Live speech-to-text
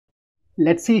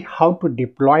Let's see how to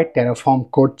deploy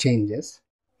Terraform code changes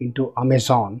into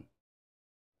Amazon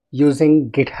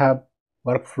using GitHub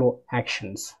workflow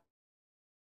actions.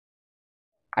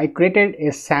 I created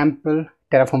a sample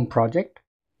Terraform project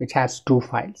which has two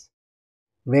files.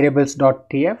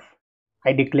 Variables.tf,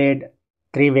 I declared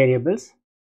three variables.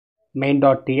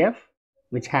 Main.tf,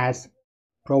 which has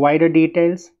provider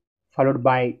details, followed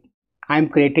by I'm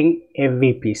creating a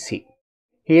VPC.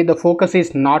 Here the focus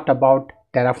is not about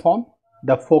Terraform.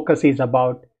 The focus is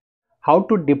about how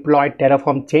to deploy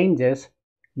Terraform changes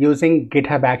using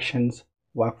GitHub Actions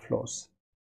workflows.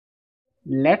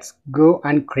 Let's go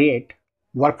and create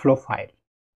workflow file.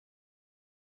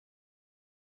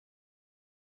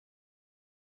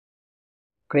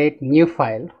 Create new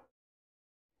file.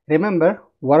 Remember,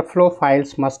 workflow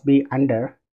files must be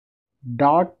under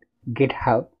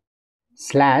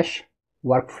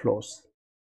 .github/workflows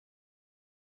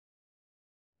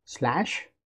slash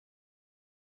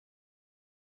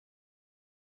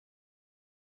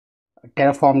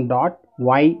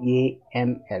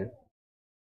terraform.yaml.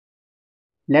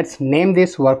 Let's name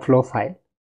this workflow file.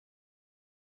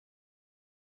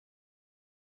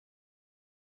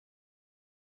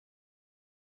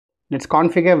 Let's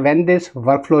configure when this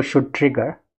workflow should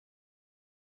trigger.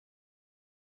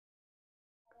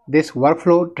 This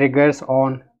workflow triggers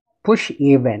on push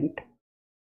event.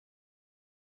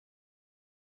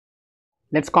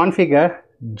 Let's configure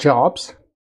jobs.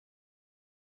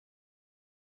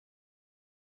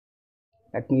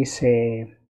 Let me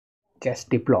say just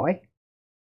deploy.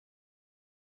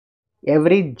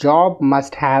 Every job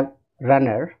must have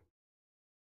runner.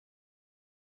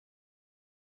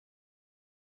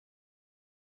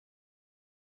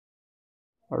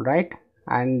 Alright,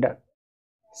 and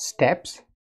steps.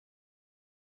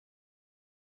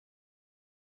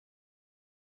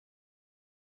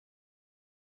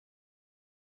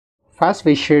 First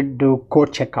we should do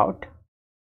code checkout.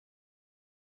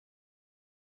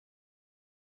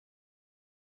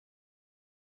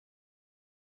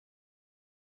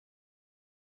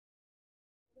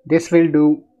 This will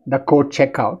do the code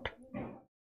checkout.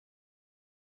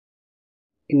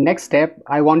 In next step,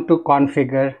 I want to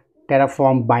configure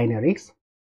Terraform binaries.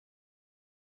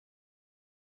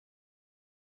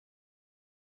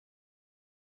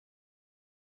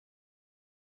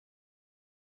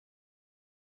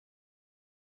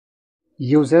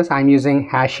 Users, I'm using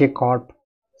HashiCorp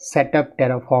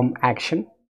setup-terraform action.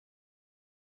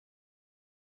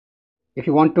 If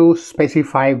you want to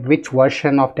specify which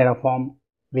version of Terraform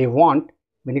we want,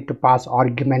 we need to pass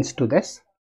arguments to this.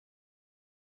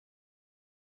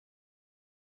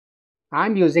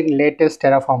 I'm using latest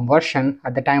Terraform version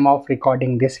at the time of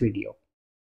recording this video.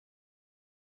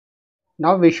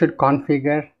 Now we should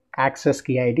configure access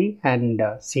key ID and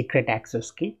secret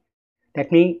access key.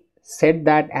 Let me set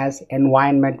that as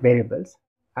environment variables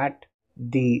at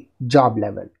the job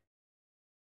level.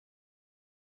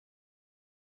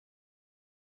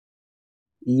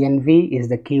 env is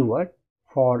the keyword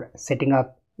for setting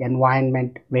up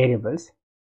environment variables.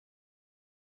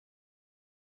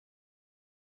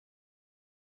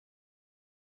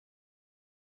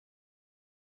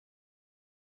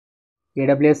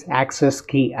 AWS access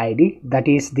key ID, that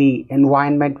is the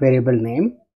environment variable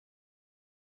name.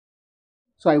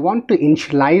 So I want to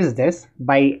initialize this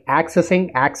by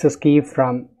accessing access key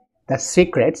from the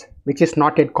secrets, which is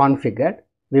not yet configured.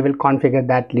 We will configure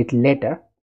that little later.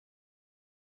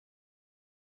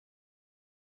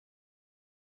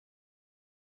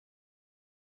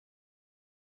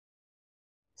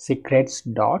 Secrets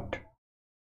dot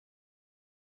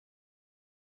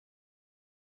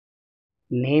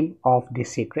name of the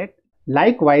secret.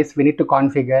 Likewise, we need to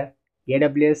configure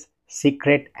AWS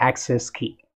secret access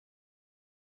key.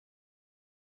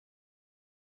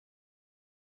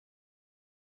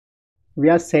 We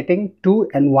are setting two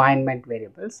environment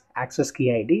variables, access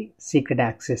key ID, secret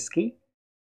access key.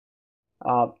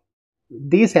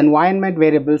 These environment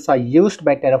variables are used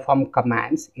by Terraform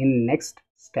commands in next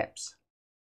steps.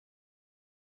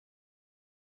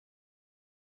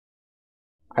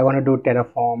 I want to do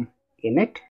Terraform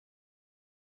init.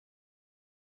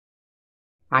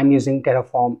 I'm using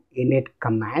Terraform init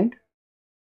command.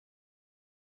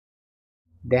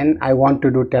 Then I want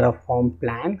to do Terraform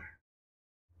plan.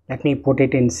 Let me put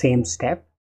it in same step.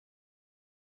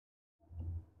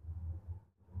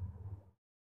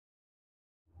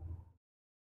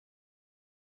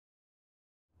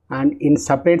 And in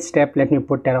separate step, let me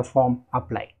put Terraform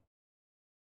apply.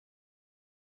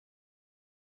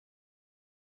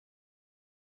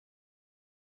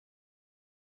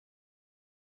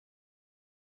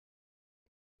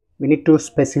 We need to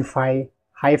specify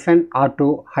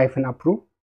 -auto -approve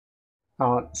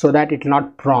so that it will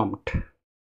not prompt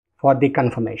for the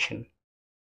confirmation.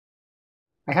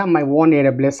 I have my own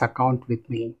AWS account with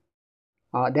me.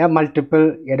 There are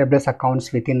multiple AWS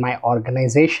accounts within my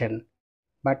organization,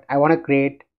 but I want to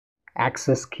create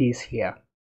access keys here.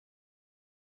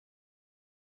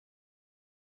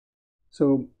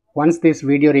 So once this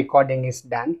video recording is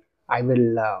done, I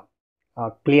will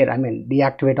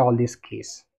deactivate all these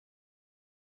keys.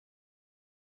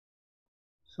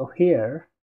 So here,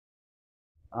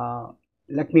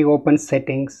 let me open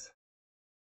settings,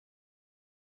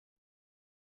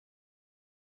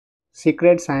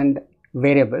 secrets and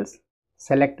variables,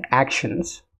 select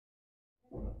actions.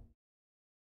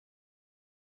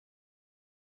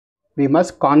 We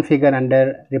must configure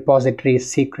under repository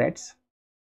secrets.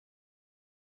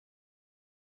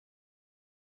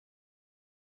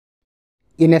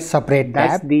 In a separate tab,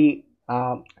 that's the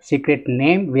secret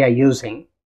name we are using.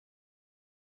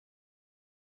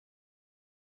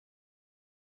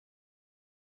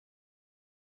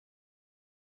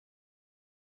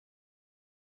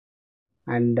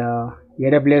 And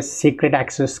AWS secret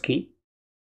access key.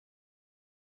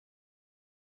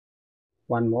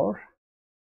 One more.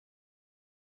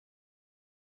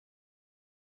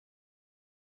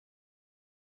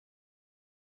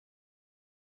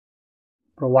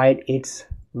 Provide its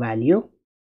value.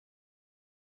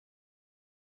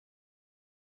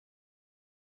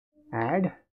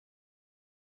 Add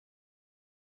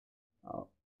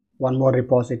one more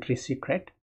repository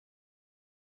secret.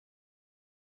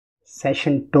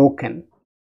 Session token.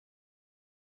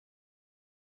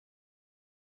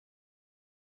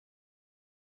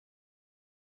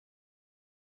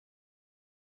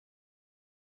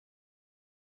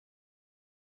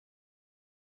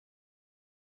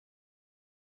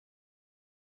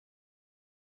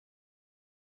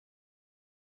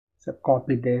 So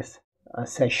copy this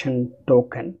session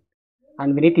token,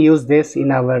 and we need to use this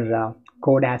in our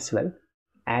code as well.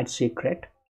 Add secret.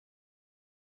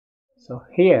 So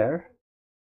here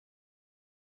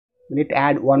we need to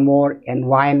add one more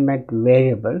environment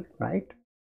variable, right?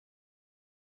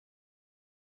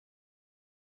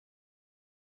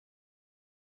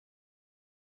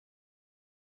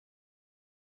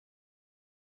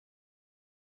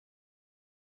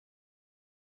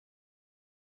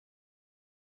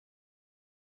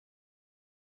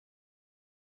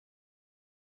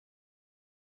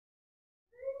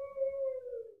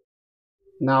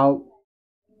 Now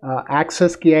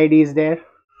access key ID is there,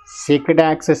 secret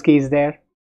access key is there,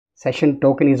 session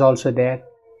token is also there,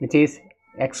 which is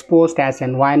exposed as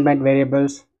environment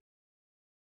variables.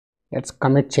 Let's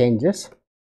commit changes.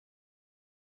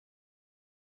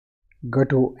 Go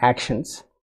to actions.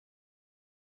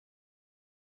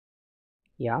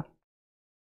 Yeah.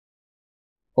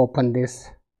 Open this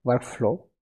workflow.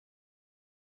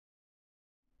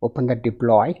 Open the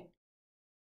deploy.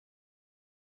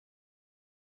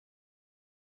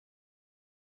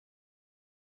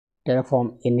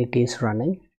 Terraform init is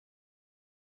running.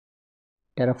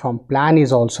 Terraform plan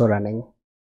is also running.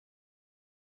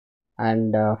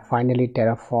 And finally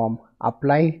Terraform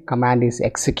apply command is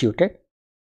executed.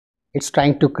 It's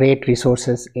trying to create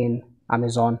resources in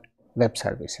Amazon Web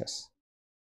Services.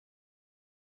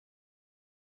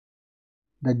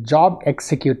 The job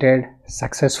executed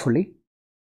successfully.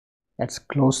 Let's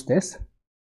close this.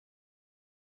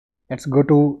 Let's go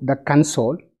to the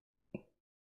console.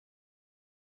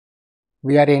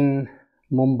 We are in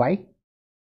Mumbai,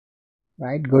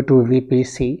 right? Go to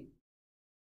VPC,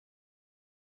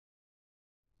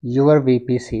 your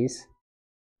VPCs,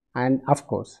 and of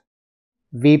course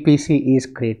VPC is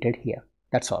created here.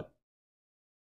 That's all.